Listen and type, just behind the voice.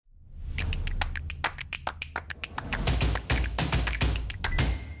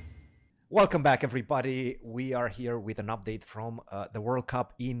Welcome back, everybody. We are here with an update from the World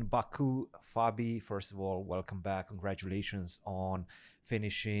Cup in Baku. Fabi, first of all, welcome back. Congratulations on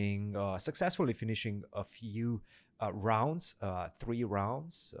successfully finishing a few rounds, 3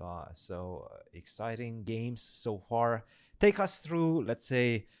 rounds. So exciting games so far. Take us through, let's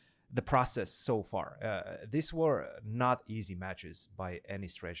say, the process so far. These were not easy matches by any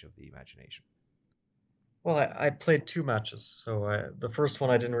stretch of the imagination. Well, I played two matches. The first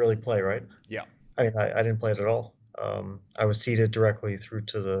one I didn't really play, right? Yeah. I didn't play it at all. I was seeded directly through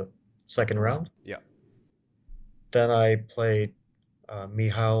to the second round. Yeah. Then I played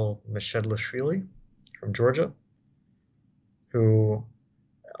Mihail Meshedlashvili from Georgia, who,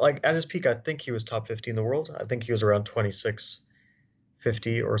 like, at his peak, I think he was top 50 in the world. I think he was around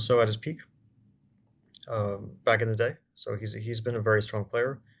 2650 or so at his peak back in the day. So he's been a very strong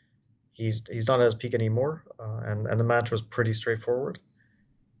player. He's not at his peak anymore, and the match was pretty straightforward,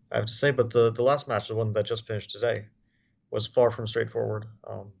 I have to say. But the last match, the one that just finished today, was far from straightforward.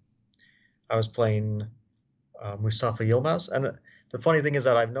 I was playing Mustafa Yilmaz, and the funny thing is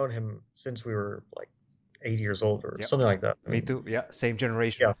that I've known him since we were like 8 years old or something like that. Me too. Yeah, same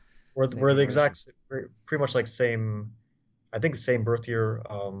generation. Yeah, we're the exact, pretty much like same. I think same birth year.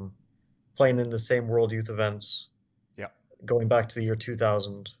 Playing in the same World Youth events. Yeah, going back to the year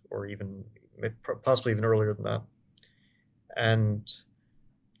 2000 or even possibly even earlier than that. And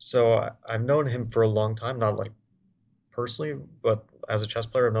so I've known him for a long time, not like personally, but as a chess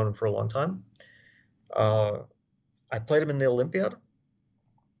player, I've known him for a long time. I played him in the Olympiad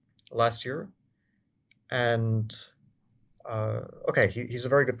last year, and okay, he's a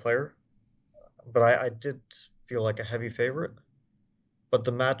very good player, but I did feel like a heavy favorite. But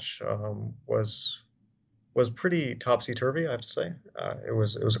the match was pretty topsy-turvy, I have to say. It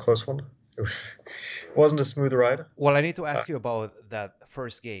was a close one. It wasn't a smooth ride. Well, I need to ask you about that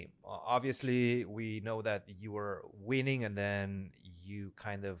first game. Obviously, we know that you were winning, and then you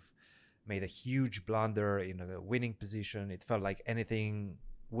kind of made a huge blunder in a winning position. It felt like anything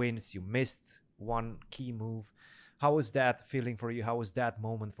wins. You missed one key move. How was that feeling for you? How was that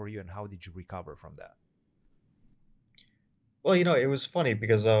moment for you, and how did you recover from that? Well, it was funny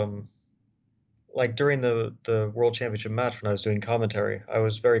because like during the World Championship match when I was doing commentary, I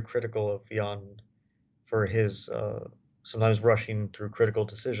was very critical of Jan for his sometimes rushing through critical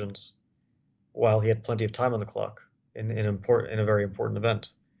decisions while he had plenty of time on the clock in a very important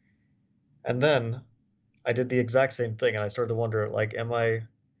event. And then I did the exact same thing, and I started to wonder, like, I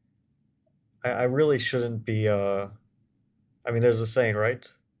really shouldn't be. I mean, there's a saying, right?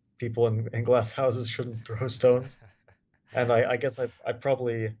 People in glass houses shouldn't throw stones. And I guess I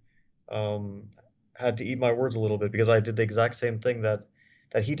probably um, had to eat my words a little bit because I did the exact same thing that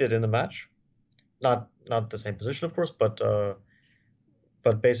he did in the match. Not the same position, of course, but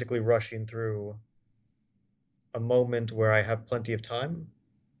basically rushing through a moment where I have plenty of time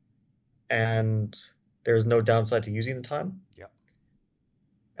and there's no downside to using the time. Yeah.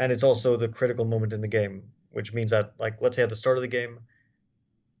 And it's also the critical moment in the game, which means that, like, let's say at the start of the game,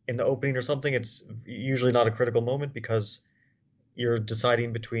 in the opening or something, it's usually not a critical moment because you're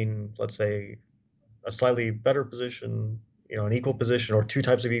deciding between, let's say, a slightly better position, an equal position, or two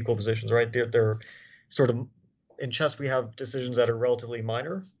types of equal positions, right? They're sort of, in chess, we have decisions that are relatively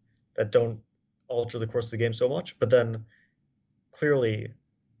minor that don't alter the course of the game so much. But then clearly,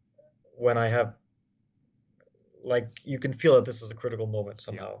 when I have, like, you can feel that this is a critical moment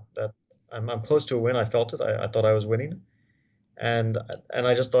somehow, that I'm close to a win. I felt it. I thought I was winning. And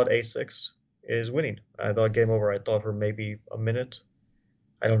I just thought A6 is winning. I thought game over. I thought for maybe a minute.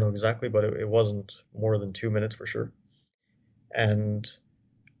 I don't know exactly, but it wasn't more than 2 minutes for sure. And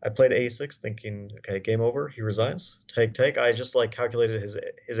I played A6 thinking, okay, game over. He resigns. Take. I just like calculated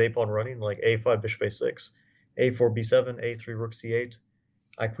his a pawn running, like A5 bishop A6, A4 B7, A3 rook C8.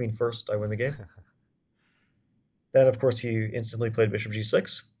 I queen first. I win the game. Then of course he instantly played bishop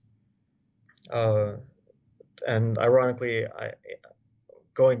G6. And ironically,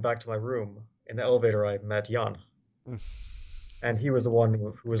 going back to my room in the elevator, I met Jan, and he was the one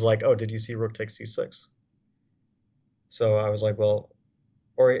who was like, "Oh, did you see rook takes c6?" So I was like, "Well,"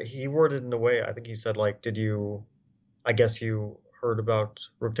 or he worded in a way. I think he said like, "Did you? I guess you heard about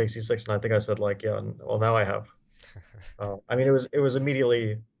rook takes c6," and I think I said like, "Yeah, well now I have." I mean, it was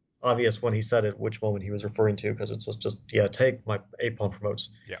immediately obvious when he said it which moment he was referring to because it's just take my a pawn promotes.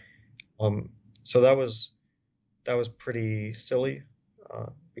 Yeah. So that was pretty silly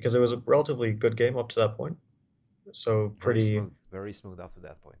because it was a relatively good game up to that point. So very smooth after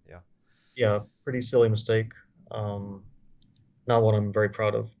that point. Yeah. Yeah, pretty silly mistake. Not one I'm very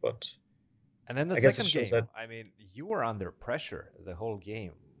proud of, but and then the second game. I mean, you were under pressure the whole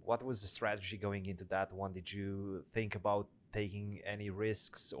game. what was the strategy going into that one? Did you think about taking any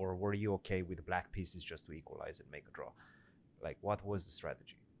risks, or were you okay with the black pieces just to equalize and make a draw? Like, what was the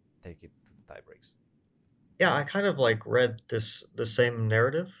strategy? Take it to the tie breaks. Yeah, I kind of like read the same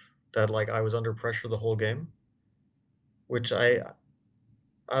narrative that like I was under pressure the whole game, which I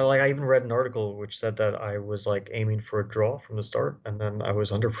even read an article which said that I was like aiming for a draw from the start, and then I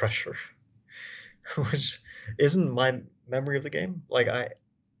was under pressure, which isn't my memory of the game. Like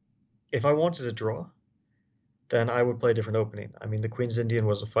if I wanted a draw, then I would play a different opening. I mean, the Queen's Indian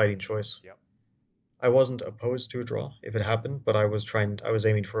was a fighting choice. Yep. I wasn't opposed to a draw if it happened, but I was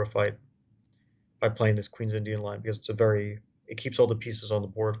aiming for a fight by playing this Queen's Indian line because it keeps all the pieces on the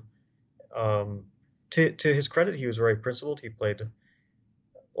board. To his credit, he was very principled. He played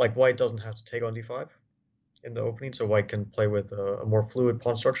like white doesn't have to take on d5 in the opening, so white can play with a more fluid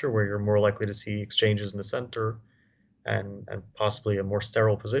pawn structure where you're more likely to see exchanges in the center and possibly a more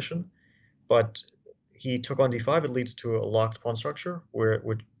sterile position. But he took on d5. It leads to a locked pawn structure where it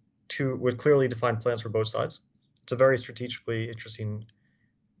would clearly define plans for both sides. It's a very strategically interesting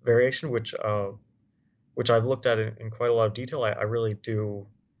variation, which I've looked at in quite a lot of detail. I really do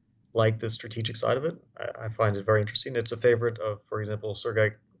like the strategic side of it. I find it very interesting. It's a favorite of, for example,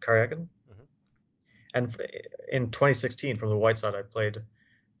 Sergei Karyakin. Mm-hmm. And in 2016, from the white side, I played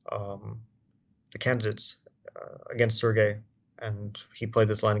the candidates against Sergei, and he played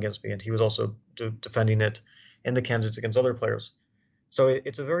this line against me, and he was also defending it in the candidates against other players. So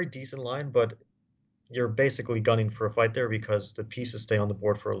it's a very decent line, but you're basically gunning for a fight there because the pieces stay on the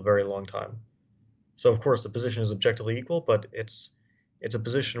board for a very long time. So of course the position is objectively equal, but it's a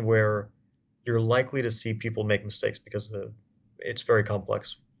position where you're likely to see people make mistakes because it's very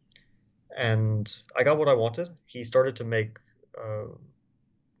complex. And I got what I wanted. He started to make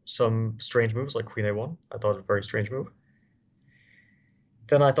some strange moves like Queen A1. I thought it a very strange move.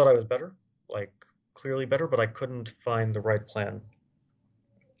 Then I thought I was better, like clearly better, but I couldn't find the right plan.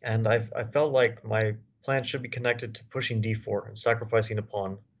 And I felt like my plan should be connected to pushing d4 and sacrificing a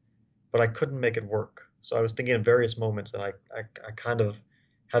pawn, but I couldn't make it work. So I was thinking in various moments, and I kind of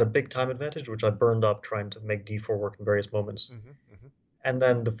had a big time advantage, which I burned up trying to make d4 work in various moments. Mm-hmm, mm-hmm. And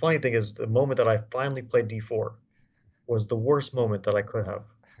then the funny thing is, the moment that I finally played d4 was the worst moment that I could have.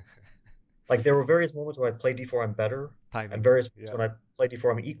 Like, there were various moments where I played d4, I'm better, and various moments when I played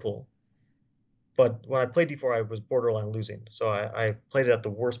d4, I'm equal. But when I played d4, I was borderline losing. So I played it at the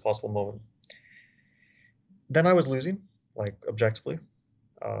worst possible moment. Then I was losing, like, objectively.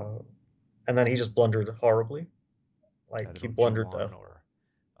 And then he just blundered horribly. Like, he blundered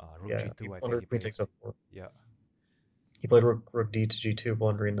he blundered queen takes f4. Yeah. He played rook d to g2,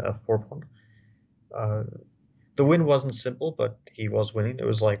 blundering the f4 pawn. The win wasn't simple, but he was winning. It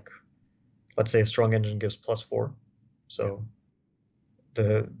was like, let's say a strong engine gives +4. So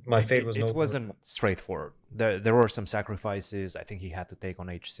my fate was it wasn't straightforward. There were some sacrifices. I think he had to take on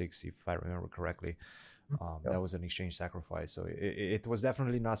h6, if I remember correctly. That was an exchange sacrifice. So it was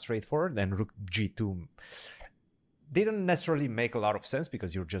definitely not straightforward. And rook g2 didn't necessarily make a lot of sense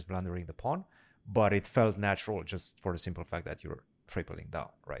because you're just blundering the pawn, but it felt natural just for the simple fact that you're tripling down,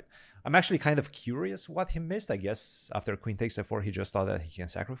 right? I'm actually kind of curious what he missed. I guess after queen takes f4, he just thought that he can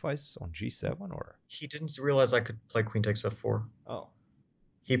sacrifice on g7, or? He didn't realize I could play queen takes f4. Oh.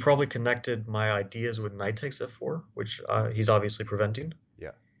 He probably connected my ideas with knight takes f4, which he's obviously preventing.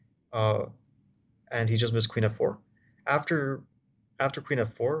 Yeah. And he just missed queen f4. After queen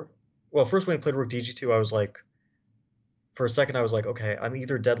f4, well, first when he played rook dg2, I was like, for a second, I was like, okay, I'm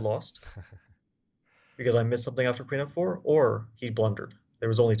either dead lost because I missed something after queen f4, or he blundered. There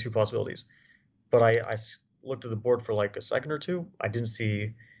was only two possibilities. But I looked at the board for like a second or two. I didn't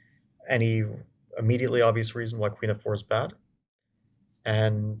see any immediately obvious reason why queen f4 is bad.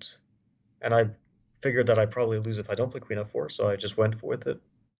 And I figured that I'd probably lose if I don't play queen f4, so I just went with it.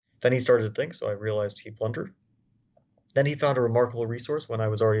 Then he started to think, so I realized he blundered. Then he found a remarkable resource when I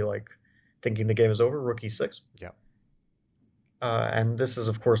was already like thinking the game is over, rook e6. Yeah. And this is,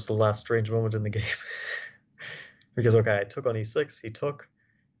 of course, the last strange moment in the game. Because, okay, I took on e6, he took,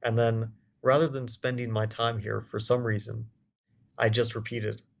 and then rather than spending my time here for some reason, I just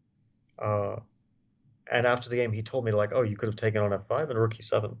repeated. And after the game, he told me, like, oh, you could have taken on f5 and rook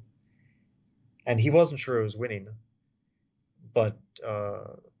e7. And he wasn't sure it was winning, but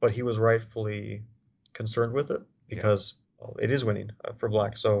he was rightfully concerned with it because it is winning for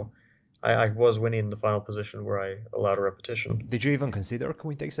black. So I was winning the final position where I allowed a repetition. Did you even consider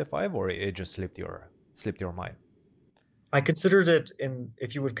queen takes f5, or it just slipped your mind? I considered it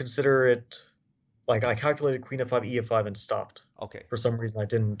if you would consider it, like I calculated queen f5, e f5, and stopped. Okay. For some reason, I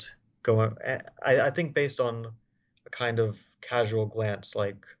didn't go. I think based on a kind of casual glance,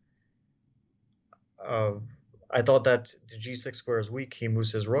 like uh, I thought that the g6 square is weak. He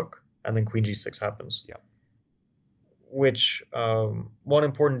moves his rook, and then queen g6 happens. Yeah. Which one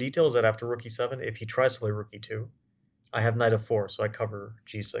important detail is that after rook e7, if he tries to play rook e2, I have knight f4, so I cover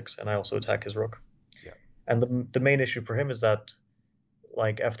g6, and I also attack his rook. Yeah. And the main issue for him is that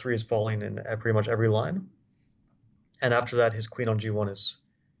like f3 is falling in pretty much every line, and after that his queen on g1 is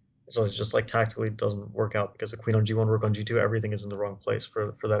so it's just like tactically it doesn't work out because the queen on g1, rook on g2, everything is in the wrong place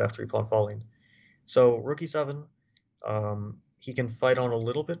for that f3 pawn falling. So rook e7, he can fight on a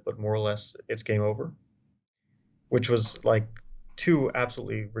little bit, but more or less it's game over, which was like two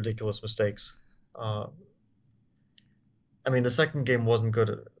absolutely ridiculous mistakes. I mean, the second game wasn't good.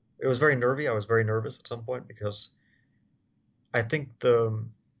 It was very nervy. I was very nervous at some point because I think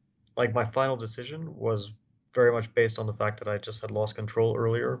my final decision was very much based on the fact that I just had lost control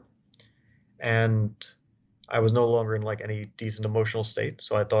earlier, and I was no longer in like any decent emotional state.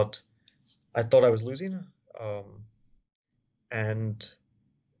 So I thought I was losing. And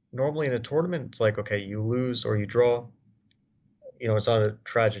normally in a tournament, it's like, okay, you lose or you draw. You know, it's not a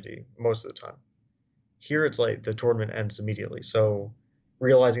tragedy most of the time. Here, it's like the tournament ends immediately. So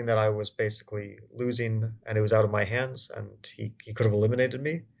realizing that I was basically losing and it was out of my hands and he could have eliminated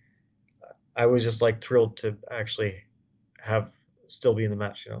me, I was just like thrilled to actually have still be in the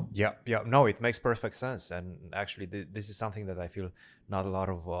match, you know? Yeah, yeah. No, it makes perfect sense. And actually, this is something that I feel not a lot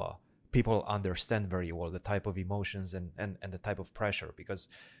of people understand very well, the type of emotions and the type of pressure. Because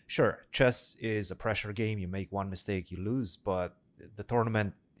sure, chess is a pressure game. You make one mistake, you lose, but the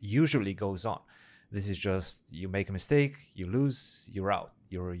tournament usually goes on. This is just you make a mistake, you lose, you're out.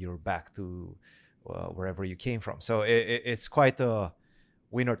 You're back to wherever you came from. So it's quite a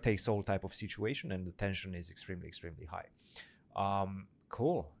winner takes all type of situation, and the tension is extremely high.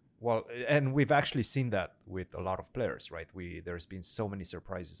 Cool. Well, and we've actually seen that with a lot of players, right? There's been so many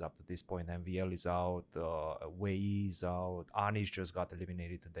surprises up to this point. MVL is out, Wei is out, Anish just got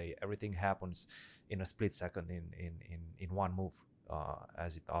eliminated today. Everything happens in a split second in one move,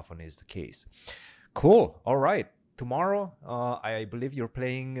 as it often is the case. Cool. All right. Tomorrow, I believe you're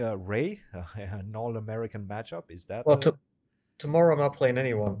playing Ray, an all-American matchup. Is that? Well, tomorrow I'm not playing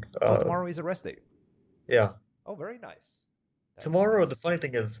anyone. Tomorrow is a rest day. Yeah. Oh, very nice. That's Tomorrow, nice. the funny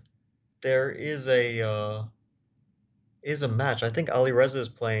thing is, there is a match. I think Ali Reza is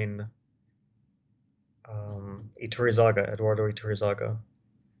playing Iturizaga, Eduardo Iturizaga.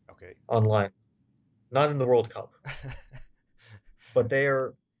 Okay. Online, not in the World Cup, but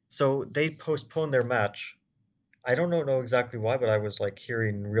they postponed their match. I don't know exactly why, but I was like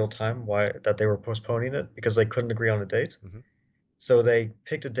hearing in real time why that they were postponing it because they couldn't agree on a date. Mm-hmm. So they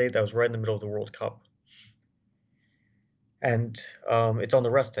picked a date that was right in the middle of the World Cup. And it's on the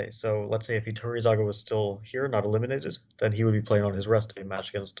rest day. So let's say if Iturizaga was still here, not eliminated, then he would be playing on his rest day match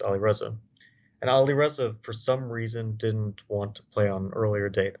against Ali Reza. And Ali Reza, for some reason, didn't want to play on an earlier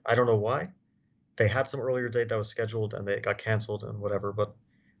date. I don't know why. They had some earlier date that was scheduled and they got canceled and whatever, but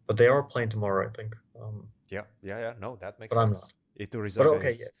they are playing tomorrow, I think. Yeah. No, that makes but sense. But okay,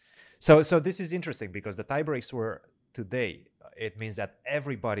 is... yeah. So this is interesting because the tie breaks were today. It means that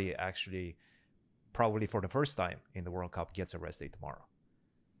everybody actually, probably for the first time in the World Cup, gets a rest day tomorrow.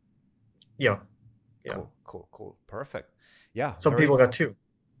 Yeah. Cool. Perfect. Yeah. Some people got two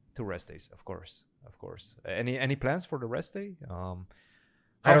rest days, of course. Any plans for the rest day?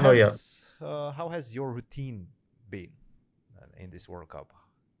 I don't know yet. How has your routine been in this World Cup?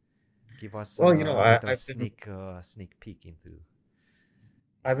 Give us a sneak peek into.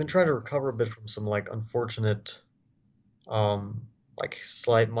 I've been trying to recover a bit from some like unfortunate, like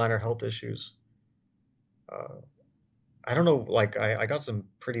slight minor health issues. I don't know, like I got some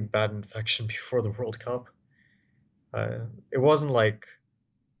pretty bad infection before the World Cup. It wasn't like,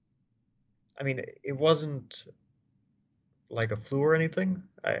 I mean, it wasn't like a flu or anything.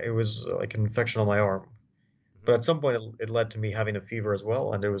 It was like an infection on my arm. But at some point, it led to me having a fever as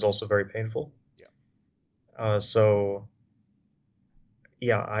well, and it was also very painful. Yeah. So,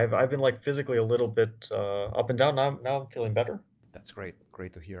 yeah, I've been like physically a little bit up and down. Now I'm feeling better. That's great.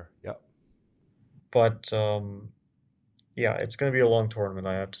 Great to hear. Yeah. But yeah, it's going to be a long tournament.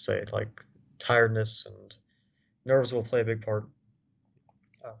 I have to say, like tiredness and nerves will play a big part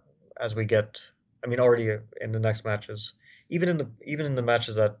as we get. I mean, already in the next matches, even in the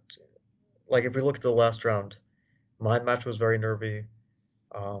matches that, like, if we look at the last round. My match was very nervy.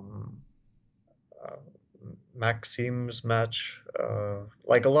 Maxim's match,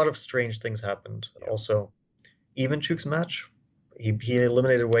 like a lot of strange things happened. Yeah. Also, Ivanchuk's match, he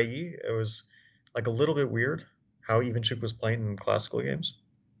eliminated Wei Yi. It was like a little bit weird how Ivanchuk was playing in classical games.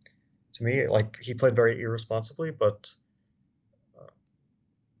 To me, like he played very irresponsibly, but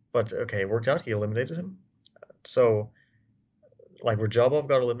but okay, it worked out. He eliminated him. So, like, Radjabov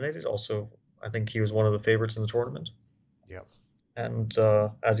got eliminated. Also, I think he was one of the favorites in the tournament. Yeah. And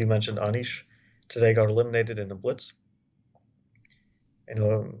as you mentioned, Anish today got eliminated in a blitz in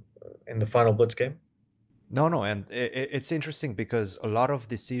the final blitz game. No, and it's interesting because a lot of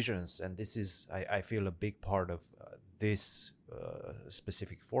decisions, and this is, I feel, a big part of this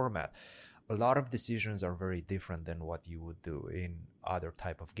specific format. A lot of decisions are very different than what you would do in other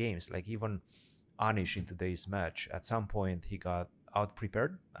type of games. Like even Anish in today's match, at some point he got out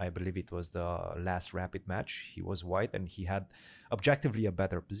prepared. I believe it was the last rapid match. He was white and he had objectively a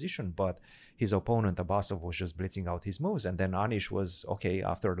better position, but his opponent Abasov was just blitzing out his moves, and then Anish was okay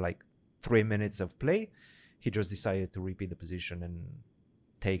after like 3 minutes of play. He just decided to repeat the position and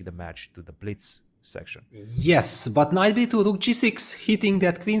take the match to the blitz section. Yes, but knight b2, rook g6, hitting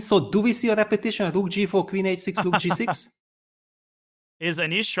that queen. So do we see a repetition? Rook g4, queen h6, rook g6? Is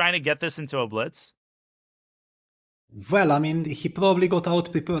Anish trying to get this into a blitz? Well, I mean, he probably got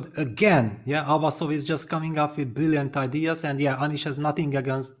out prepared again. Yeah, Abasov is just coming up with brilliant ideas, and yeah, Anish has nothing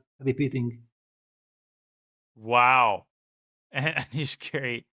against repeating. Wow. And Anish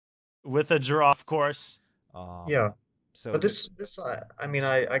Giri with a draw, of course. Yeah. So But I mean,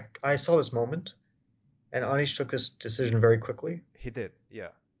 I saw this moment, and Anish took this decision very quickly. he did, yeah.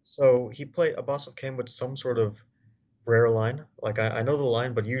 So Abasov came with some sort of rare line. Like I know the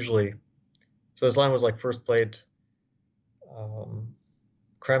line, but usually, so his line was like first played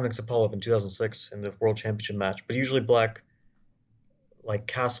Kramnik Sapolov in 2006 in the World Championship match. But usually black like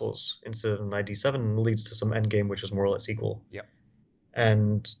castles instead of knight d7 leads to some endgame which is more or less equal. Yeah.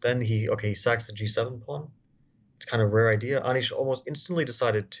 And then he sacks the g7 pawn. It's kind of a rare idea. Anish almost instantly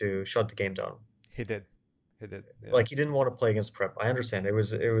decided to shut the game down. He did. Yeah. Like he didn't want to play against prep. I understand. It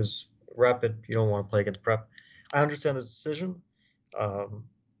was rapid. You don't want to play against prep. I understand this decision.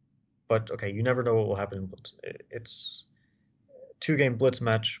 But okay, you never know what will happen in blitz. It's 2-game blitz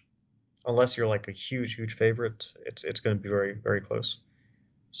match. Unless you're like a huge favorite, it's going to be very, very close.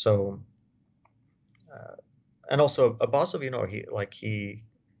 So, and also Abasov,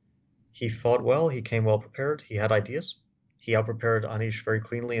 he fought well. He came well prepared. He had ideas. He outprepared Anish very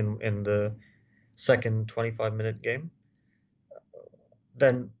cleanly in the second 25-minute game.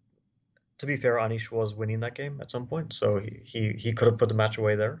 Then, to be fair, Anish was winning that game at some point, so he could have put the match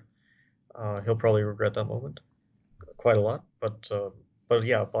away there. He'll probably regret that moment quite a lot. But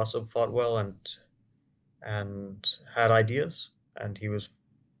yeah, Abasov fought well and had ideas, and he was,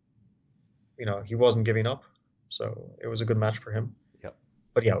 he wasn't giving up, so it was a good match for him. Yep.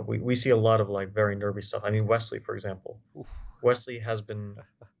 But yeah, we see a lot of like very nervy stuff. I mean, Wesley, for example. Oof. Wesley has been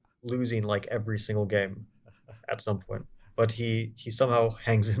losing like every single game at some point, but he somehow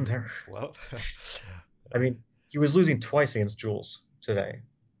hangs in there. Well, I mean, he was losing twice against Jules today,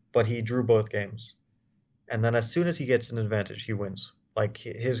 but he drew both games. And then as soon as he gets an advantage, he wins. Like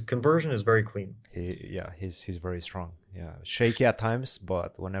his conversion is very clean. He's very strong. Yeah, shaky at times,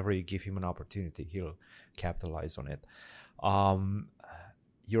 but whenever you give him an opportunity, he'll capitalize on it.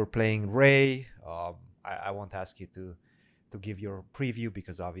 You're playing Ray. I won't ask you to give your preview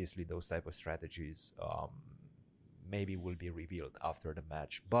because obviously those type of strategies maybe will be revealed after the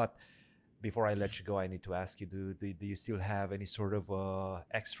match. But before I let you go, I need to ask you: do you still have any sort of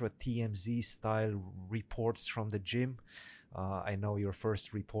extra TMZ style reports from the gym? I know your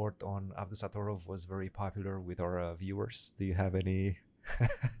first report on Abdusattorov was very popular with our viewers. Do you have any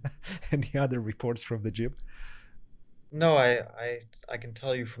any other reports from the gym? No, I can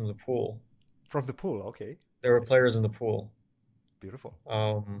tell you from the pool. From the pool, okay. There were players in the pool. Beautiful.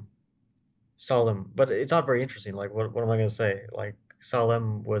 Salem, but it's not very interesting. Like, what am I going to say? Like,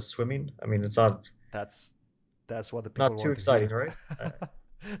 Salem was swimming. I mean, it's not. That's what the people not too want exciting, to hear. Right?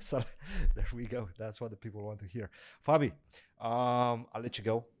 So there we go. That's what the people want to hear. Fabi, I'll let you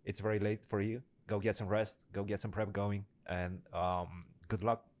go. It's very late for you. Go get some rest. Go get some prep going, and good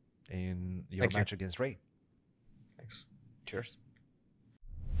luck in your match against Ray. Thanks. Cheers.